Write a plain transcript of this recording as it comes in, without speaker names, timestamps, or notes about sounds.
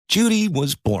Judy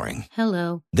was boring.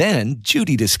 Hello. Then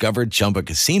Judy discovered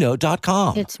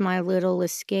ChumbaCasino.com. It's my little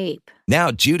escape. Now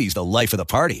Judy's the life of the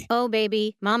party. Oh,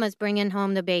 baby, mama's bringing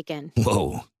home the bacon.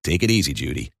 Whoa, take it easy,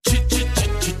 Judy.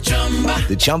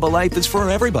 The Chumba life is for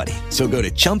everybody. So go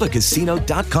to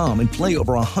ChumbaCasino.com and play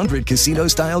over 100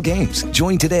 casino-style games.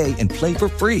 Join today and play for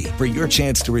free for your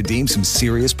chance to redeem some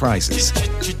serious prizes.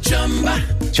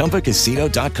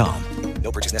 ChumbaCasino.com.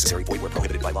 No purchase necessary. Void where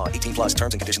prohibited by law. 18 plus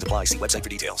terms and conditions apply. See website for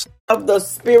details. Of the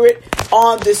Spirit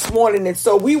on this morning. And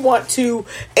so we want to,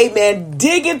 amen,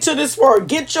 dig into this word.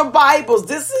 Get your Bibles.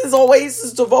 This is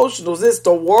Oasis Devotionals. It's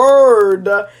the word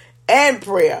and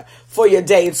prayer for your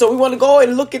day. And so we want to go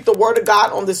and look at the word of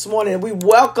God on this morning. And we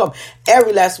welcome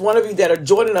every last one of you that are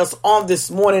joining us on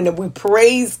this morning. And we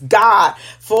praise God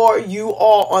for you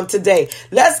all on today.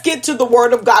 Let's get to the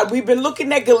word of God. We've been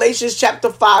looking at Galatians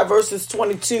chapter 5, verses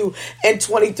 22 and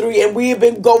 23. And we have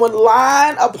been going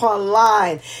line upon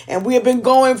line. And we have been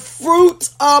going fruit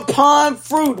upon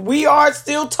fruit. We are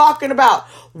still talking about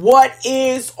what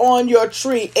is on your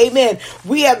tree. Amen.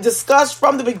 We have discussed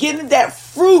from the beginning that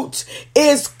fruit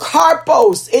is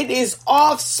karpos. It is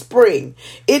offspring.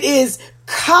 It is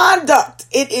conduct.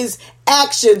 It is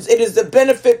actions. It is the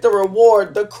benefit, the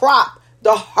reward, the crop,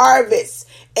 the harvest.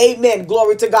 Amen.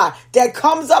 Glory to God. That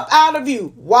comes up out of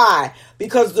you. Why?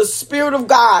 Because the Spirit of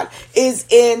God is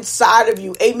inside of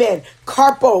you. Amen.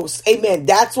 Karpos. Amen.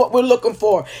 That's what we're looking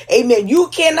for. Amen. You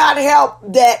cannot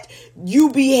help that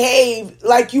you behave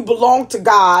like you belong to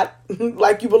God,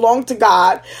 like you belong to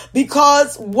God,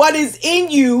 because what is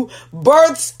in you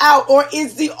births out or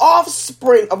is the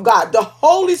offspring of God. The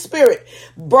Holy Spirit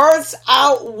births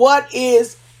out what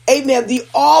is, amen, the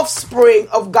offspring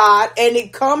of God, and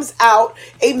it comes out,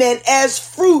 amen, as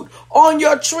fruit on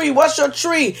your tree. What's your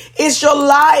tree? It's your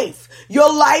life.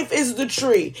 Your life is the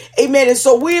tree. Amen. And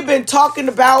so we've been talking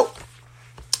about,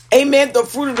 amen, the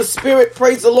fruit of the Spirit.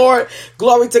 Praise the Lord.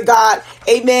 Glory to God.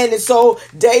 Amen. And so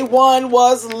day 1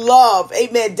 was love.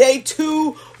 Amen. Day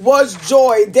 2 was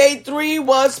joy. Day 3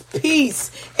 was peace.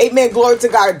 Amen. Glory to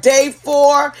God. Day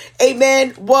 4,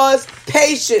 amen, was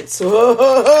patience.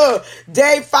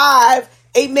 Day 5,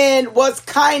 amen, was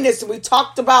kindness. We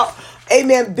talked about,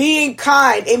 amen, being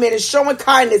kind. Amen. And showing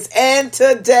kindness. And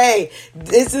today,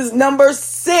 this is number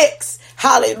 6.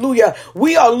 Hallelujah.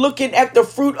 We are looking at the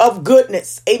fruit of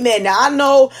goodness. Amen. Now, I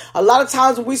know a lot of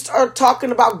times when we start talking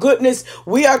about goodness,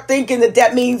 we are thinking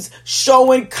that means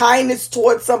showing kindness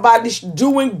towards somebody,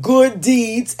 doing good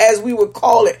deeds, as we would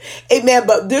call it. Amen.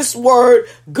 But this word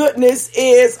goodness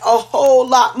is a whole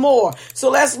lot more. So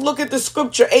let's look at the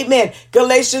scripture. Amen.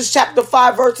 Galatians chapter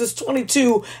 5, verses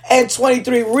 22 and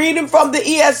 23, reading from the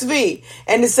ESV.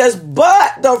 And it says,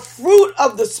 but the fruit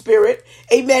of the Spirit,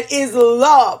 amen, is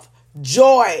love,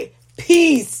 joy,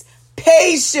 peace,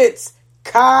 patience,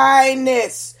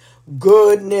 kindness,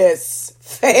 goodness,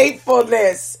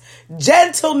 faithfulness,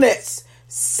 gentleness,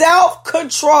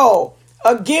 self-control.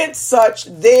 Against such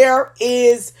there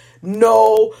is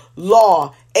no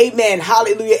law. Amen.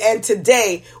 Hallelujah. And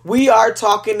today we are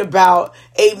talking about,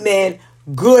 amen,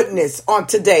 goodness on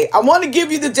today. I want to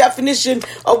give you the definition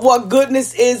of what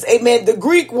goodness is. Amen. The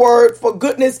Greek word for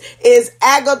goodness is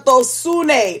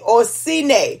agathosune or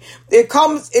sine.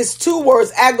 It's 2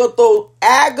 words, agathosune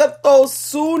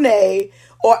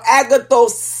or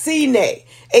agathosine.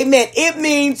 Amen. It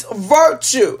means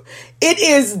virtue. It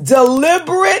is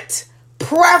deliberate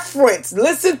preference.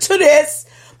 Listen to this.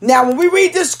 Now, when we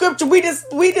read this scripture, we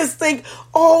just think,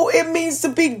 oh, it means to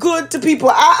be good to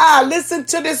people. Listen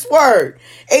to this word.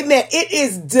 Amen. It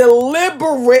is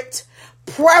deliberate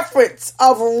preference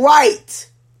of right.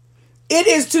 It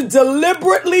is to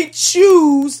deliberately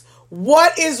choose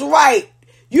what is right.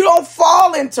 You don't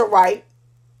fall into right.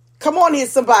 Come on here,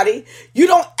 somebody. You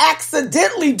don't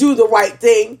accidentally do the right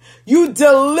thing. You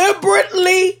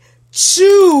deliberately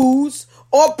choose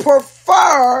or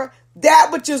prefer that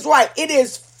which is right. It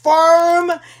is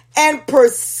firm and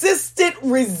persistent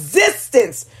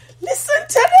resistance. Listen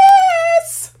to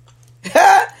this.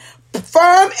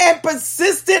 Firm and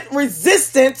persistent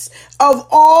resistance of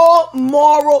all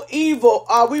moral evil.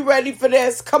 Are we ready for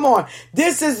this? Come on.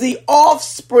 This is the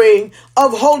offspring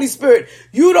of Holy Spirit.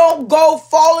 You don't go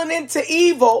falling into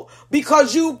evil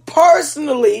because you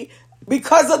personally,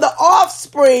 because of the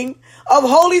offspring of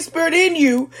Holy Spirit in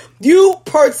you, you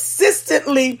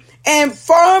persistently and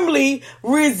firmly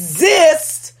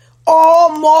resist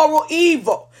all moral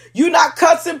evil. You're not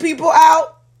cussing people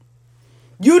out.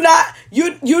 You're not,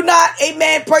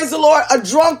 amen, praise the Lord, a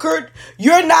drunkard.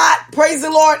 You're not, praise the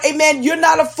Lord, amen, you're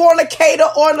not a fornicator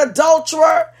or an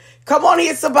adulterer. Come on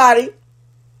here, somebody.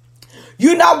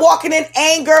 You're not walking in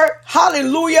anger.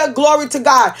 Hallelujah. Glory to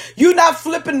God. You're not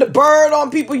flipping the bird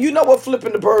on people. You know what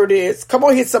flipping the bird is. Come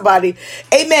on, hit somebody.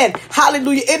 Amen.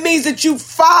 Hallelujah. It means that you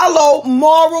follow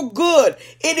moral good.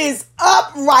 It is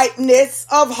uprightness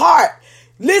of heart.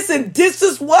 Listen, this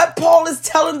is what Paul is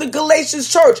telling the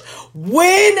Galatians church.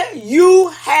 When you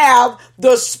have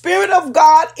the Spirit of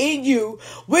God in you,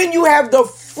 when you have the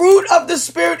fruit of the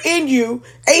Spirit in you,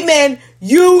 amen,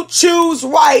 you choose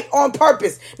right on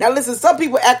purpose. Now listen, some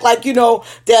people act like,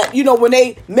 that, when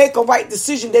they make a right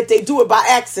decision that they do it by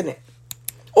accident.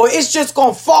 Or it's just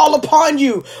going to fall upon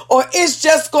you. Or it's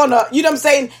just going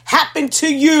to, happen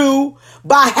to you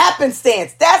by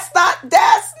happenstance. That's not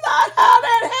how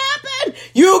that happened.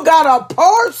 You got to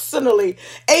personally,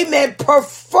 amen,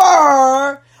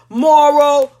 prefer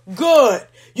moral good.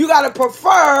 You got to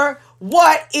prefer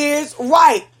what is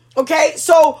right. Okay,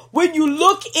 so when you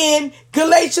look in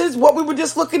Galatians, what we were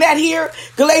just looking at here,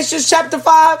 Galatians chapter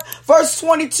 5, verse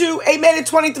 22, amen, and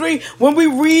 23, when we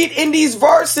read in these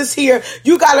verses here,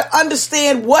 you got to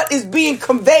understand what is being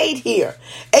conveyed here.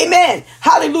 Amen.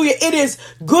 Hallelujah. It is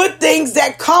good things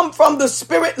that come from the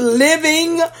Spirit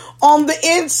living on the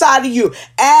inside of you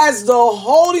as the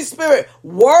Holy Spirit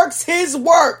works his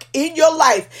work in your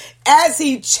life, as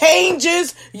he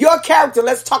changes your character.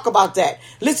 Let's talk about that.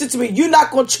 Listen to me. You're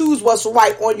not going to choose what's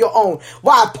right on your own.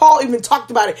 Why? Paul even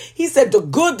talked about it. He said, the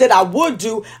good that I would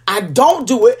do, I don't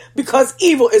do it because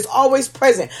evil is always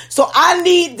present. So I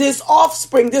need this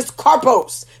offspring, this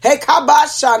karpos,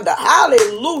 kabashanda,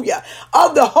 hallelujah,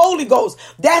 of the Holy Ghost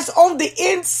that's on the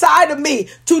inside of me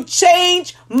to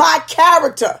change my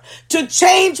character, to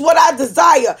change what I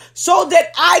desire so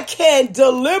that I can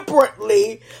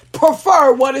deliberately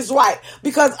prefer what is right.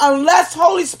 Because unless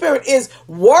Holy Spirit is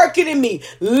working in me,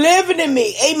 living in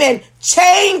me, amen,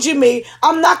 changing me,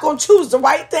 I'm not going to choose the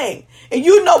right thing. And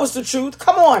you know it's the truth.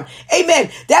 Come on. Amen.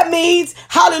 That means,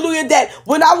 hallelujah, that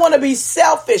when I want to be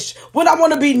selfish, when I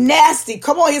want to be nasty,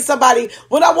 come on here, somebody,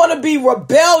 when I want to be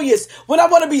rebellious, when I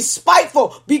want to be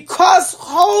spiteful, because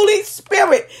Holy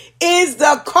Spirit is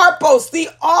the karpos, the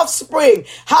offspring.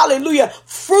 Hallelujah.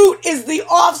 Fruit is the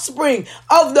offspring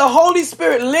of the Holy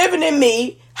Spirit living in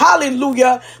me.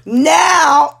 Hallelujah.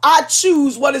 Now I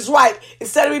choose what is right.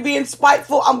 Instead of me being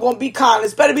spiteful, I'm going to be kind.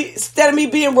 Instead of me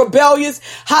being rebellious,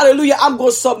 hallelujah, I'm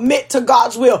going to submit to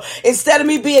God's will. Instead of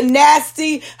me being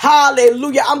nasty,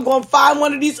 hallelujah, I'm going to find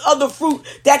one of these other fruit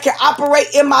that can operate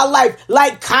in my life,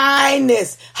 like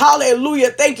kindness.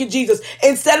 Hallelujah. Thank you, Jesus.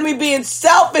 Instead of me being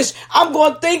selfish, I'm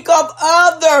going to think of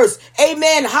others.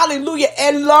 Amen. Hallelujah.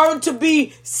 And learn to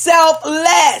be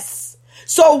selfless.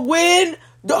 So when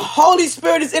the Holy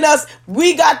Spirit is in us,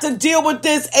 we got to deal with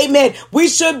this. Amen. We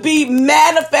should be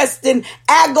manifesting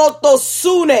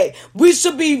agotosune. We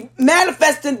should be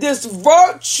manifesting this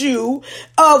virtue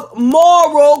of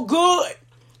moral good,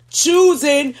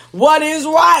 choosing what is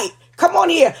right. Come on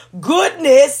here.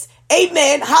 Goodness,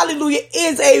 amen, hallelujah,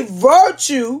 is a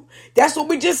virtue. That's what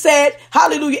we just said.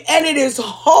 Hallelujah. And it is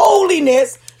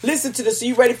holiness. Listen to this. Are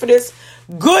you ready for this?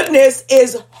 Goodness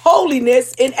is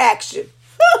holiness in action.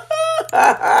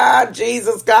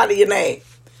 Jesus, God in your name.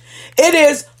 It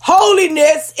is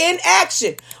holiness in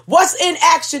action. What's in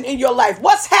action in your life?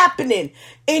 What's happening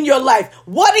in your life?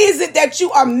 What is it that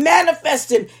you are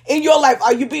manifesting in your life?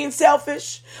 Are you being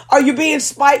selfish? Are you being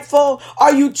spiteful?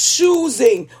 Are you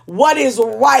choosing what is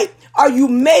right? Are you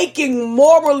making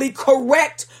morally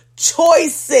correct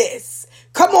choices?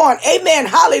 Come on. Amen.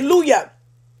 Hallelujah.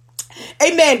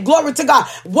 Amen. Glory to God.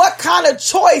 What kind of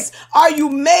choice are you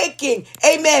making?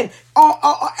 Amen.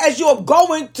 As you're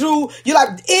going through your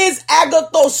life, is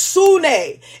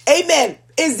agathosune. Amen.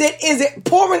 Is it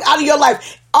pouring out of your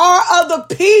life? Are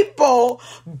other people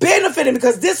benefiting?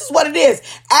 Because this is what it is.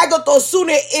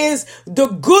 Agathosune is the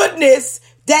goodness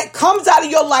that comes out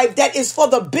of your life that is for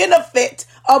the benefit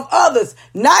of others,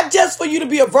 not just for you to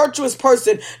be a virtuous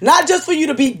person, not just for you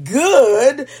to be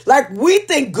good, like we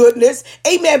think goodness,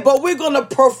 amen, but we're going to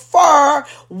prefer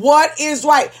what is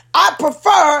right. I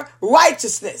prefer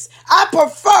righteousness. I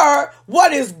prefer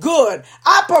what is good.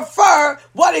 I prefer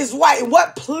what is right and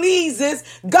what pleases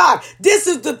God. This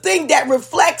is the thing that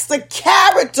reflects the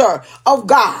character of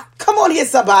God. Come on here,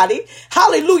 somebody.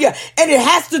 Hallelujah. And it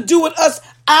has to do with us,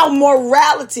 our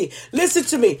morality. Listen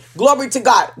to me. Glory to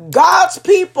God. God's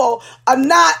people are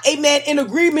not, amen, in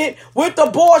agreement with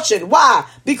abortion. Why?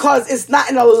 Because it's not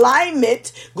in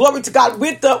alignment, glory to God,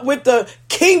 with the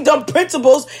kingdom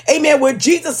principles, amen, where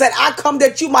Jesus said, I come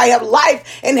that you might have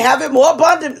life and have it more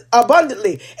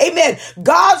abundantly. Amen.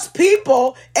 God's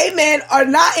people, amen, are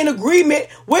not in agreement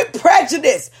with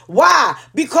prejudice. Why?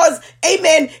 Because,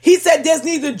 amen, he said there's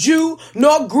neither Jew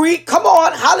nor Greek. Come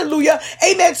on. Hallelujah.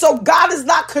 Amen. So God is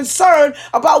not concerned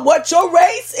about what your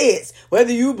race is.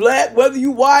 Whether you black, whether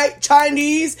you white,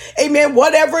 Chinese, amen,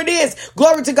 whatever it is.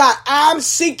 Glory to God. I'm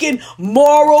seeking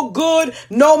moral good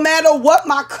no matter what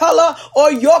my color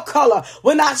or your color.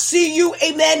 When I see you,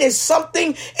 amen, is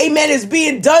something, amen, is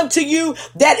being done to you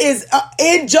that is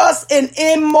unjust and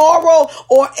immoral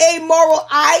or amoral,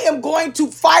 I am going to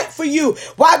fight for you.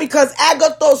 Why? Because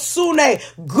agathosune,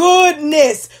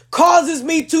 goodness, causes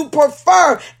me to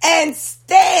prefer and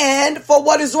stand for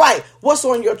what is right. What's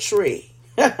on your tree?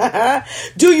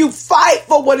 Do you fight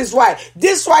for what is right?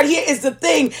 This right here is the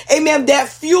thing, amen, that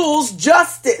fuels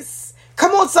justice.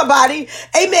 Come on, somebody.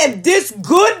 Amen. This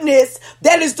goodness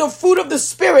that is the fruit of the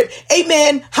Spirit,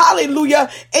 amen, hallelujah,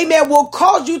 amen, will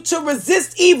cause you to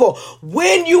resist evil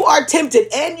when you are tempted,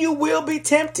 and you will be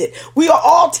tempted. We are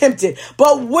all tempted.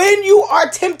 But when you are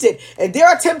tempted, and there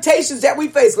are temptations that we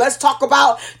face, let's talk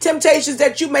about temptations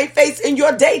that you may face in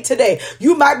your day today.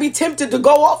 You might be tempted to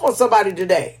go off on somebody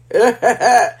today.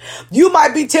 You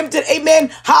might be tempted, amen,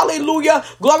 hallelujah,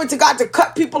 glory to God, to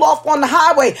cut people off on the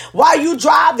highway while you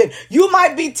driving. You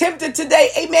might be tempted today,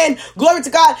 amen, glory to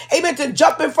God, amen, to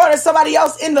jump in front of somebody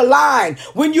else in the line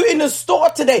when you're in the store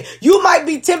today. You might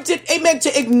be tempted, amen,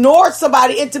 to ignore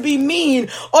somebody and to be mean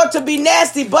or to be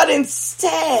nasty, but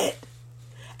instead,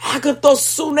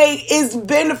 agathosune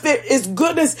is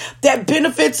goodness that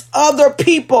benefits other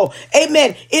people.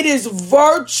 Amen. It is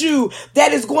virtue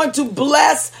that is going to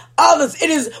bless others. It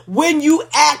is when you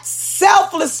act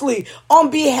selflessly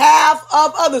on behalf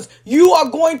of others. You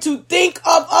are going to think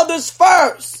of others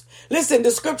first. Listen, the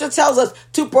scripture tells us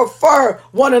to prefer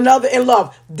one another in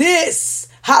love. This,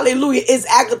 hallelujah, is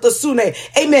agathosune.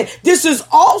 Amen. This is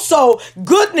also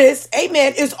goodness.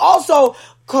 Amen. Is also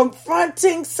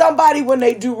confronting somebody when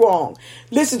they do wrong.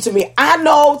 Listen to me. I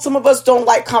know some of us don't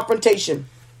like confrontation.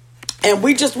 And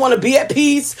we just want to be at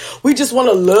peace. We just want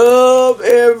to love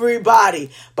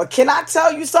everybody. But can I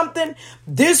tell you something?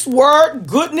 This word,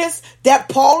 goodness, that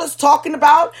Paul is talking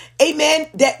about, amen,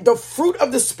 that the fruit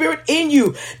of the Spirit in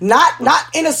you, not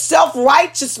in a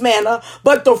self-righteous manner,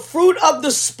 but the fruit of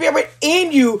the Spirit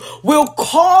in you will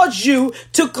cause you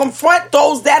to confront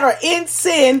those that are in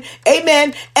sin,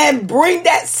 amen, and bring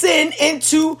that sin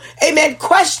into, amen,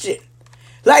 question.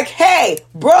 Like, hey,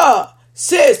 bruh,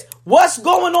 sis, what's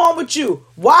going on with you?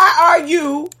 Why are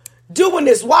you doing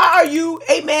this? Why are you,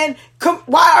 amen,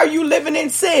 why are you living in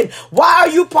sin? Why are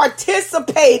you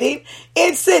participating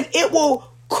in sin? It will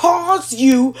cause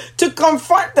you to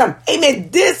confront them. Amen.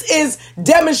 This is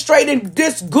demonstrating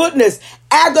this goodness.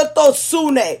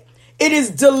 Agathosune. It is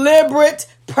deliberate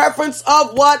preference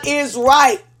of what is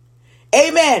right.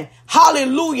 Amen.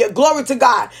 Hallelujah. Glory to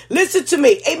God. Listen to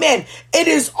me. Amen. It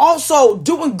is also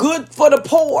doing good for the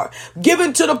poor,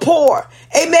 giving to the poor.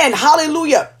 Amen.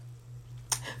 Hallelujah.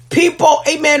 People,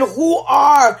 amen, who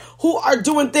are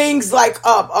doing things like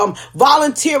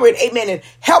volunteering, amen, and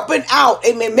helping out,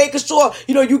 amen, making sure,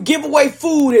 you give away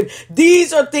food. And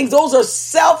these are things, those are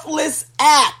selfless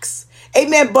acts.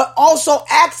 Amen. But also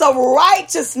acts of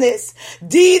righteousness.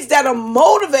 Deeds that are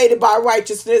motivated by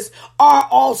righteousness are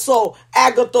also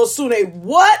agathosune.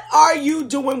 What are you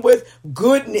doing with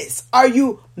goodness? Are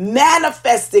you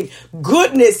manifesting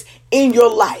goodness in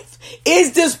your life?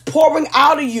 Is this pouring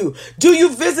out of you? Do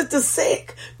you visit the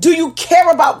sick? Do you care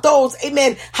about those,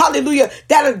 amen, hallelujah,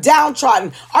 that are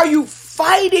downtrodden? Are you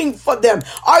fighting for them?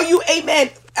 Are you, amen,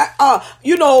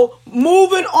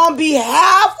 moving on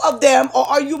behalf of them, or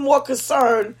are you more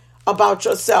concerned about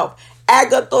yourself?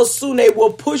 Agathosune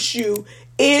will push you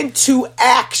into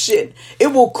action. It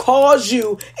will cause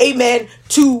you, amen,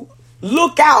 to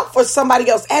look out for somebody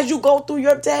else as you go through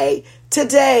your day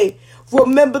today.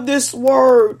 Remember this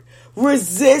word.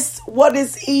 Resist what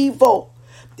is evil.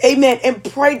 Amen. And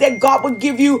pray that God will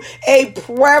give you a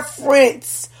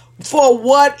preference for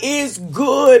what is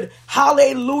good.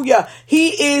 Hallelujah.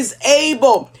 He is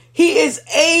able. He is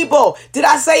able. Did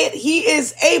I say it? He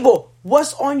is able.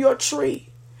 What's on your tree?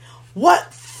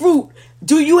 What fruit?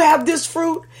 Do you have this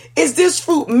fruit? Is this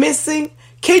fruit missing?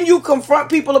 Can you confront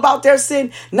people about their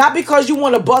sin? Not because you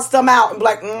want to bust them out and be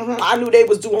like, I knew they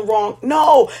was doing wrong.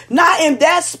 No, not in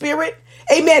that spirit.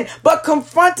 Amen. But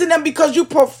confronting them because you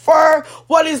prefer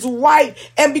what is right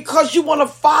and because you want to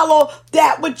follow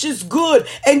that which is good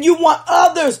and you want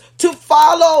others to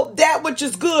follow that which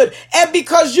is good and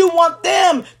because you want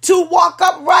them to walk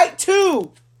upright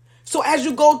too. So as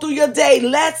you go through your day,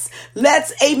 let's,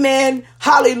 amen,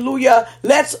 hallelujah,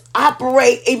 let's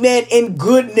operate, amen, in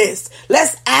goodness.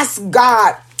 Let's ask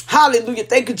God, hallelujah,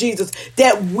 thank you, Jesus,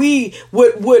 that we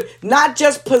would not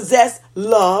just possess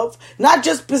love, not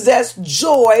just possess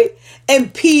joy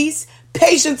and peace,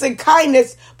 patience and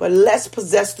kindness, but let's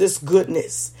possess this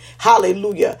goodness.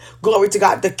 Hallelujah. Glory to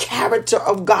God. The character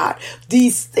of God.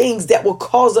 These things that will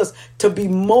cause us to be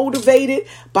motivated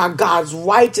by God's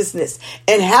righteousness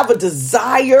and have a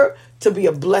desire to be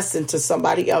a blessing to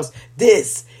somebody else.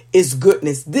 This is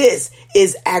goodness. This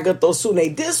is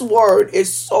agathosune. This word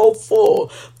is so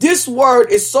full. This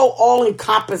word is so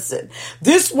all-encompassing.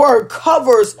 This word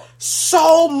covers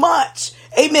so much.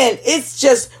 Amen. It's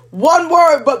just one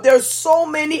word, but there's so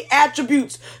many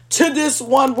attributes to this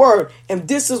one word. And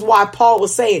this is why Paul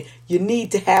was saying you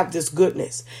need to have this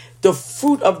goodness. The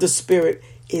fruit of the Spirit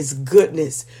is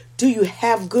goodness. Do you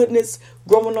have goodness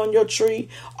growing on your tree?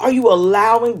 Are you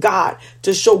allowing God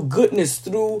to show goodness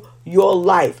through your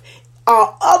life?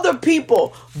 Are other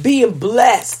people being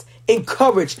blessed,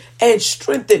 encouraged, and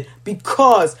strengthened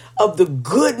because of the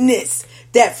goodness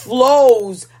that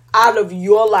flows out of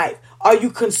your life? Are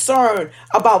you concerned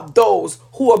about those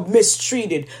who are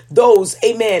mistreated? Those,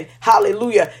 amen,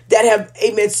 hallelujah, that have,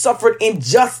 amen, suffered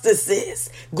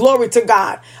injustices. Glory to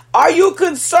God. Are you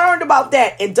concerned about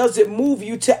that? And does it move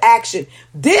you to action?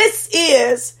 This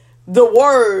is the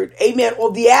word, amen,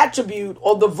 or the attribute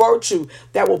or the virtue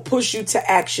that will push you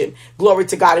to action. Glory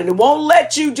to God. And it won't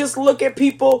let you just look at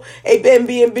people, amen,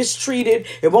 being mistreated.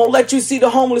 It won't let you see the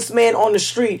homeless man on the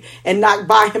street and not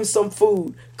buy him some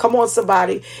food. Come on,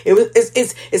 somebody.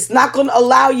 It's not going to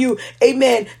allow you,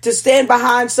 amen, to stand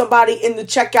behind somebody in the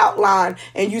checkout line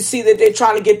and you see that they're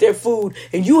trying to get their food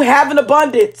and you have an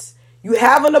abundance. You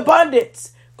have an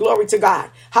abundance. Glory to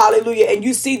God. Hallelujah. And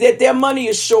you see that their money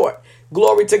is short.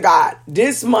 Glory to God.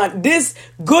 This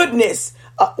goodness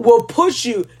will push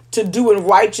you to doing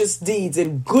righteous deeds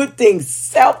and good things,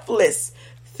 selfless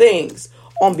things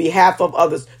on behalf of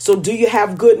others. So do you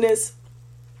have goodness?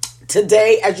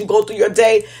 Today, as you go through your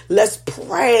day, let's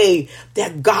pray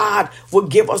that God would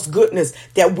give us goodness,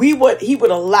 that He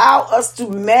would allow us to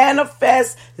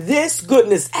manifest this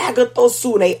goodness,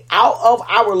 agathosune, out of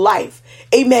our life.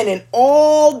 Amen. And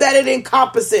all that it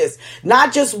encompasses,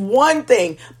 not just one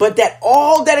thing, but that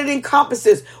all that it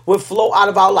encompasses will flow out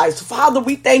of our lives. Father,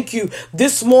 we thank you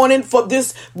this morning for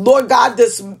this, Lord God,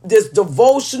 this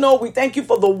devotional. We thank you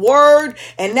for the word.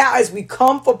 And now as we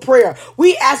come for prayer,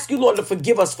 we ask you, Lord, to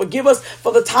forgive us. Forgive us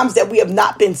for the times that we have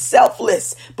not been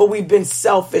selfless, but we've been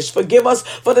selfish. Forgive us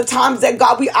for the times that,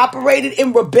 God, we operated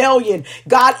in rebellion,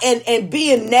 God, and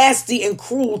being nasty and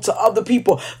cruel to other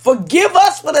people. Forgive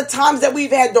us for the times that we've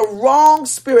had the wrong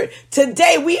spirit.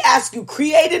 Today, we ask you,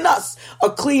 create in us a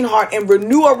clean heart and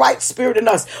renew a right spirit in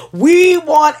us. We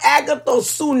want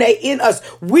agathosune in us.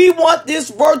 We want this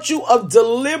virtue of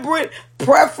deliberate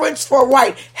preference for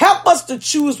right. Help us to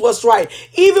choose what's right.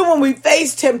 Even when we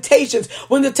face temptations,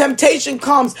 when the temptation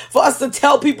comes for us to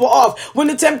tell people off, when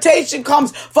the temptation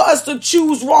comes for us to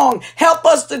choose wrong, help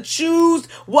us to choose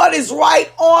what is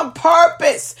right on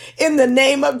purpose in the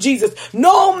name of Jesus.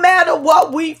 No matter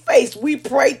what we face, we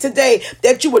pray today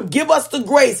that you would give us the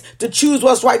grace to choose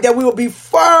what's right, that we will be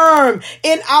firm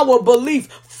in our belief,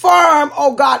 firm,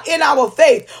 oh God, in our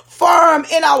faith, firm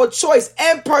in our choice,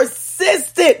 and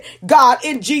persistent, God,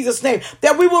 in Jesus' name,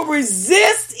 that we will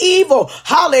resist evil.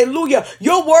 Hallelujah.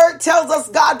 Your word tells us,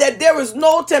 God, that there is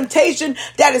no temptation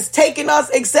that is taking us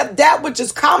except that which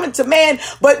is common to man,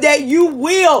 but that you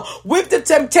will, with the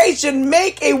temptation,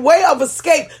 make a way of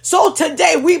escape. So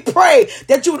today we pray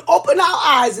that you would open our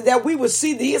eyes and that we would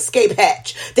see the escape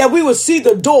hatch, that we would see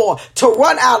the door to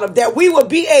run out of, that we would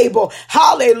be able,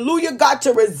 hallelujah, God,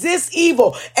 to resist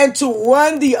evil and to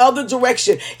run the other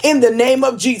direction in the name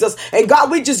of Jesus. And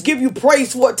God, we just give you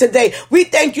praise for it today. We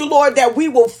thank you, Lord, that we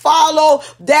will follow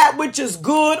that which is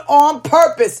good on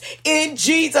purpose in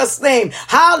Jesus' name.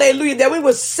 Hallelujah. That we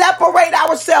will separate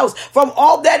ourselves from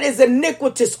all that is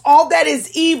iniquitous, all that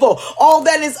is evil, all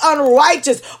that is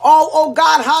unrighteous, all, oh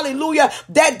God, hallelujah,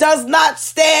 that does not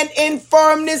stand in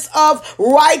firmness of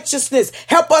righteousness.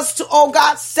 Help us to, oh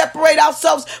God, separate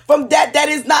ourselves from that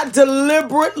is not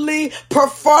deliberately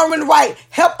preferring right.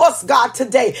 Help Help us, God,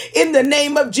 today in the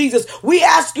name of Jesus. We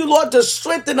ask you, Lord, to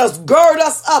strengthen us, gird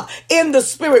us up in the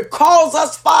spirit. Cause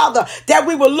us, Father, that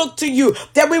we will look to you,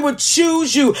 that we would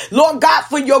choose you, Lord God,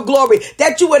 for your glory,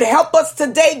 that you would help us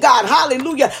today, God,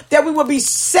 hallelujah, that we will be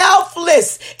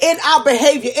selfless in our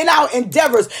behavior, in our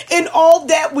endeavors, in all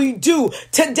that we do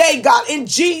today, God, in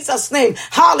Jesus' name,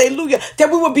 hallelujah, that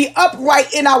we will be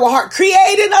upright in our heart,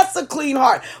 create in us a clean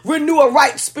heart, renew a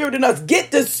right spirit in us,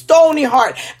 get the stony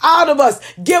heart out of us,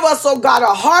 give us, oh God, a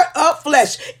heart of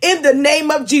flesh in the name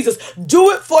of Jesus.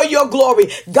 Do it for your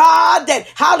glory, God, that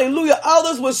hallelujah,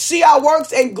 others will see our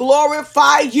works and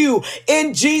glorify you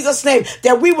in Jesus' name,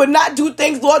 that we would not do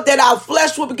things, Lord, that our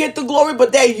flesh would get the glory,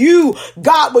 but that you,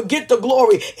 God, would get the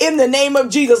glory in the name of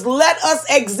Jesus. Let us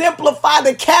exemplify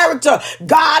the character,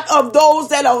 God, of those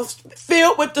that are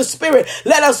filled with the Spirit.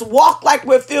 Let us walk like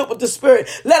we're filled with the Spirit.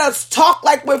 Let us talk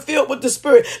like we're filled with the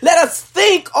Spirit. Let us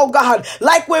think, oh God,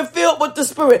 like we're filled with the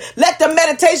Spirit. Let the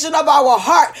meditation of our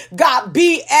heart, God,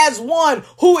 be as one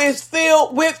who is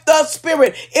filled with the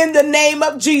Spirit in the name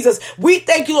of Jesus. We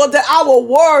thank you, Lord, that our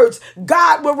words,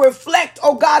 God, will reflect,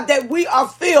 oh God, that we are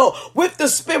filled with the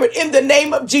Spirit in the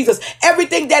name of Jesus.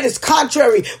 Everything that is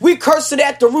contrary, we curse it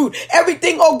at the root.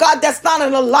 Everything, oh God, that's not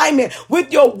in alignment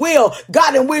with your will,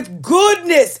 God, and with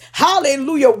goodness,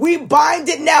 hallelujah, we bind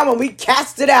it now and we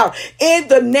cast it out in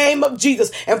the name of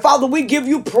Jesus. And Father, we give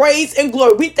you praise and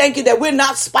glory. We thank you that we're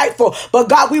not spiteful, but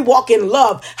God, we walk in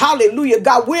love. Hallelujah,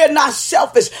 God, we're not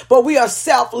selfish, but we are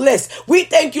selfless. We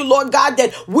thank you, Lord God,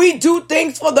 that we do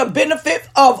things for the benefit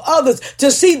of others,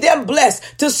 to see them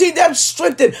blessed, to see them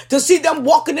strengthened, to see them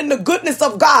walking in the goodness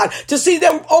of God, to see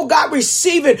them, oh God,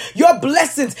 receiving your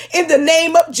blessings in the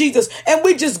name of Jesus. And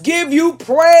we just give you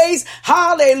praise.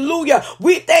 Hallelujah.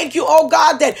 We thank you, oh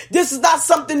God, that this is not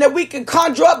something that we can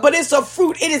conjure up, but it's a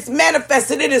fruit. It is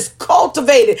manifested. It is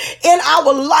cultivated in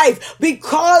our life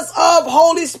because of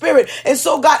Holy Spirit. And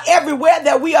so, God, everywhere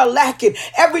that we are lacking,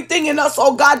 everything in us,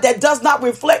 oh God, that does not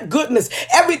reflect goodness,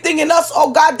 everything in us,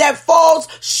 oh God, that falls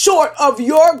short of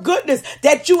your goodness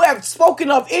that you have spoken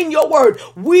of in your word,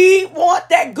 we want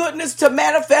that goodness to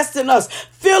manifest in us.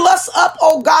 Fill us up,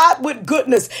 oh God, with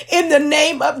goodness in the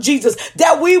name of Jesus,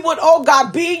 that we would, oh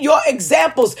God, be your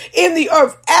examples in the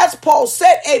earth. As Paul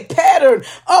set a pattern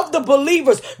of the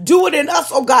believers, do it in us,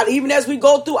 oh God, even as we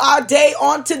go through our day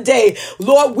on today.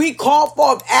 Lord, we call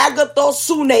forth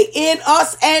agathosune in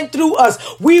us and through us.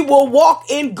 We will walk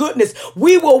in goodness.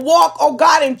 We will walk, oh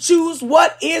God, and choose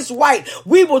what is right.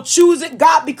 We will choose it,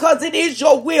 God, because it is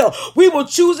your will. We will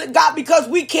choose it, God, because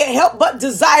we can't help but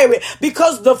desire it,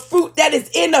 because the fruit that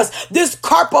is in us, this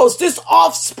karpos, this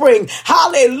offspring,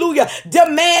 hallelujah,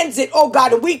 demands it, oh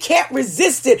God, and we can't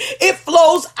resist it. It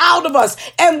flows out of us,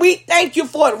 and we thank you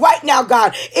for it right now,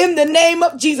 God, in the name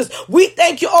of Jesus. We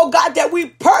thank you, oh God, that we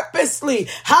purposely,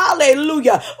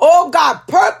 hallelujah, oh God,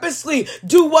 purposely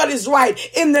do what is right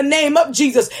in the name of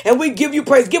Jesus, and we give you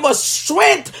praise. Give us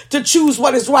strength to choose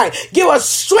what is right. Give us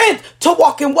strength to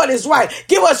walk in what is right.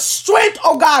 Give us strength,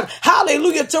 oh God,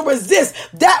 hallelujah, to resist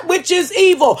that which is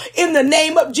evil in the name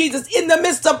of Jesus. In the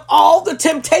midst of all the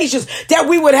temptations, that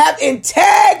we would have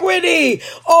integrity,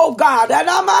 oh God,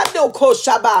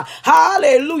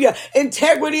 hallelujah,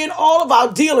 integrity in all of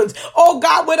our dealings, oh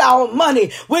God, with our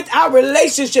money, with our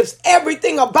relationships,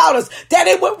 everything about us, that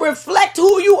it would reflect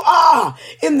who you are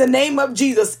in the name of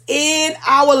Jesus in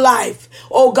our life,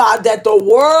 oh God, that the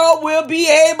world will be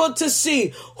able to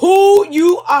see who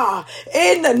you are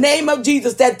in the name of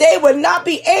Jesus, that they would not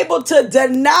be able to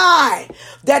deny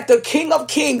that the King of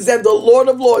Kings and the Lord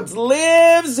of Lords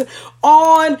lives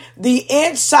on the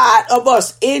inside of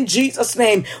us in Jesus'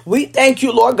 name. We thank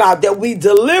you, Lord God, that we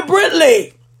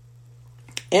deliberately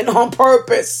and on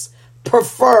purpose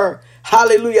prefer,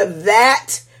 hallelujah,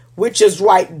 that which is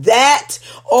right, that,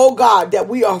 oh God, that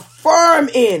we are firm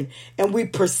in and we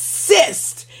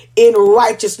persist in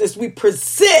righteousness. We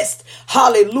persist,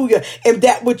 hallelujah, in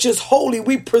that which is holy.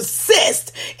 We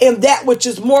persist in that which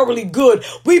is morally good.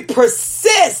 We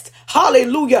persist,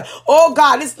 hallelujah. Oh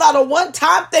God, it's not a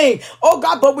one-time thing, oh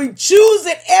God, but we choose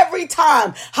it every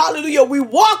time. Hallelujah. We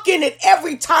walk in it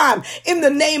every time in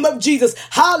the name of Jesus.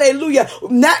 Hallelujah.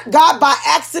 Not God by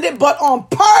accident, but on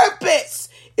purpose.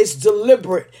 It's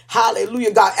deliberate.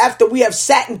 Hallelujah, God. After we have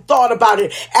sat and thought about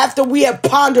it, after we have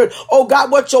pondered, oh God,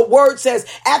 what your word says,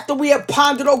 after we have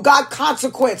pondered, oh God,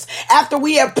 consequence, after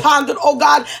we have pondered, oh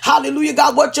God, hallelujah,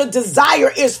 God, what your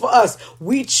desire is for us,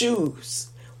 we choose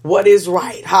what is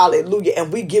right. Hallelujah.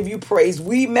 And we give you praise.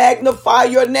 We magnify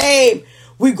your name.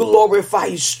 We glorify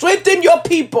you. Strengthen your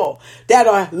people that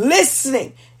are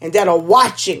listening and that are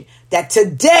watching, that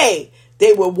today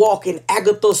they will walk in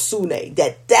agathosune,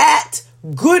 that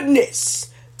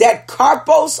goodness, that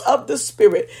karpos of the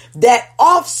Spirit, that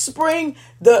offspring,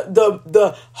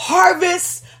 the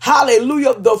harvest,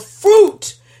 hallelujah, the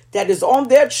fruit that is on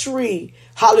their tree,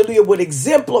 hallelujah, would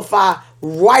exemplify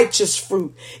righteous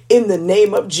fruit in the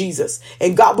name of Jesus.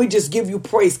 And God, we just give you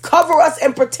praise. Cover us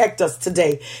and protect us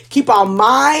today. Keep our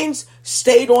minds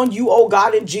stayed on you, oh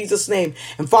God, in Jesus' name.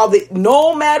 And Father,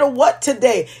 no matter what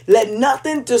today, let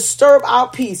nothing disturb our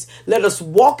peace. Let us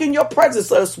walk in your presence.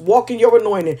 Let us walk in your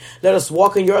anointing. Let us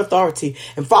walk in your authority.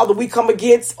 And Father, we come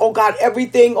against, oh God,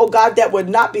 everything, oh God, that would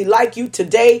not be like you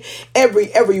today.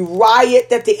 Every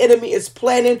riot that the enemy is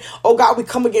planning. Oh God, we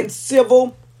come against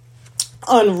civil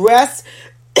unrest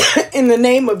in the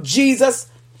name of Jesus.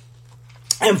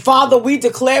 And Father, we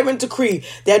declare and decree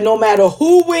that no matter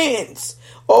who wins,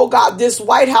 oh God, this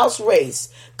White House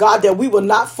race, God, that we will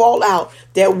not fall out,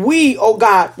 that we, oh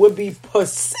God, will be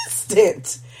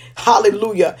persistent,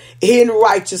 hallelujah, in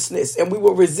righteousness, and we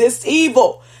will resist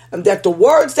evil, and that the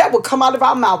words that will come out of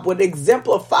our mouth would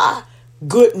exemplify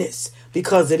goodness,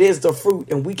 because it is the fruit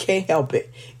and we can't help it.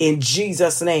 In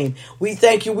Jesus' name, we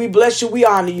thank you, we bless you, we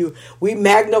honor you, we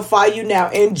magnify you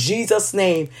now in Jesus'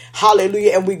 name.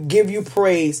 Hallelujah. And we give you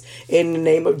praise in the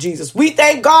name of Jesus. We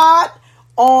thank God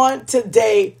on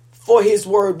today for his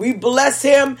word. We bless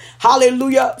him,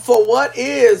 hallelujah, for what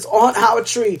is on our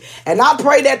tree. And I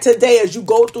pray that today, as you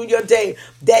go through your day,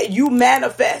 that you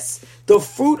manifest the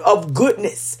fruit of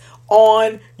goodness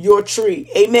on your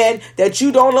tree. Amen. That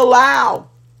you don't allow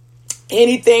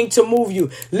anything to move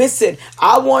you. Listen,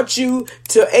 I want you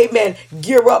to, amen,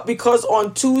 gear up, because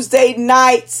on Tuesday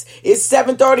nights, it's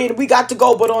 7:30 and we got to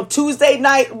go. But on Tuesday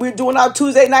night, we're doing our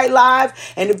Tuesday night live.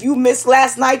 And if you missed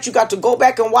last night, you got to go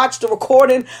back and watch the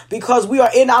recording, because we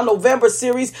are in our November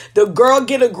series, the Girl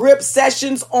Get a Grip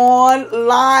sessions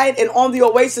online and on the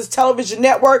Oasis Television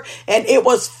Network. And it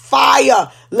was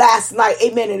fire last night.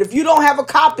 Amen. And if you don't have a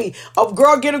copy of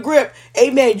Girl Get a Grip,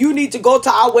 amen, you need to go to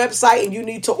our website and you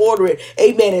need to order it.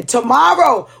 Amen. And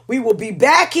tomorrow we will be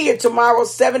back here tomorrow,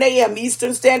 7 a.m.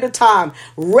 Eastern Standard Time,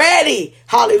 ready,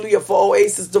 hallelujah, for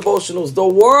Oasis Devotionals, the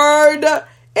word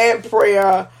and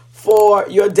prayer for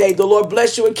your day. The Lord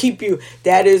bless you and keep you.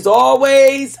 That is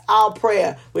always our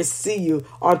prayer. We'll see you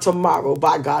on tomorrow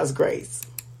by God's grace.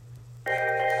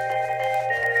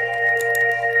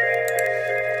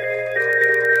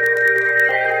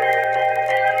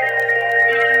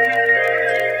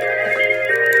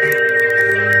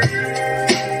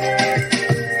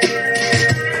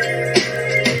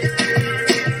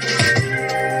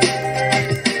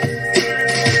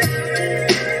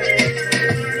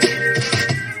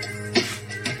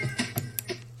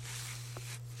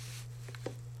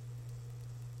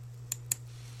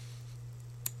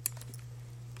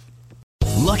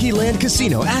 Lucky Land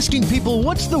Casino, asking people,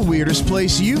 what's the weirdest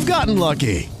place you've gotten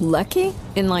lucky? Lucky?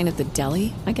 In line at the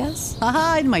deli, I guess?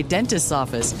 Aha, in my dentist's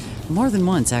office. More than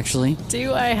once, actually.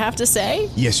 Do I have to say?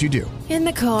 Yes, you do. In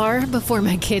the car before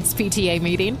my kids' PTA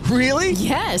meeting. Really?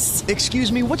 Yes.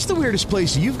 Excuse me, what's the weirdest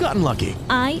place you've gotten lucky?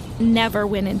 I never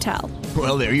win and tell.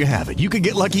 Well, there you have it. You can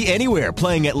get lucky anywhere,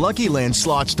 playing at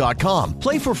LuckyLandSlots.com.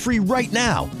 Play for free right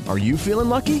now. Are you feeling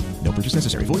lucky? No purchase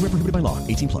necessary. Void where prohibited by law.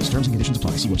 18+. Terms and conditions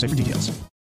apply. See website for details.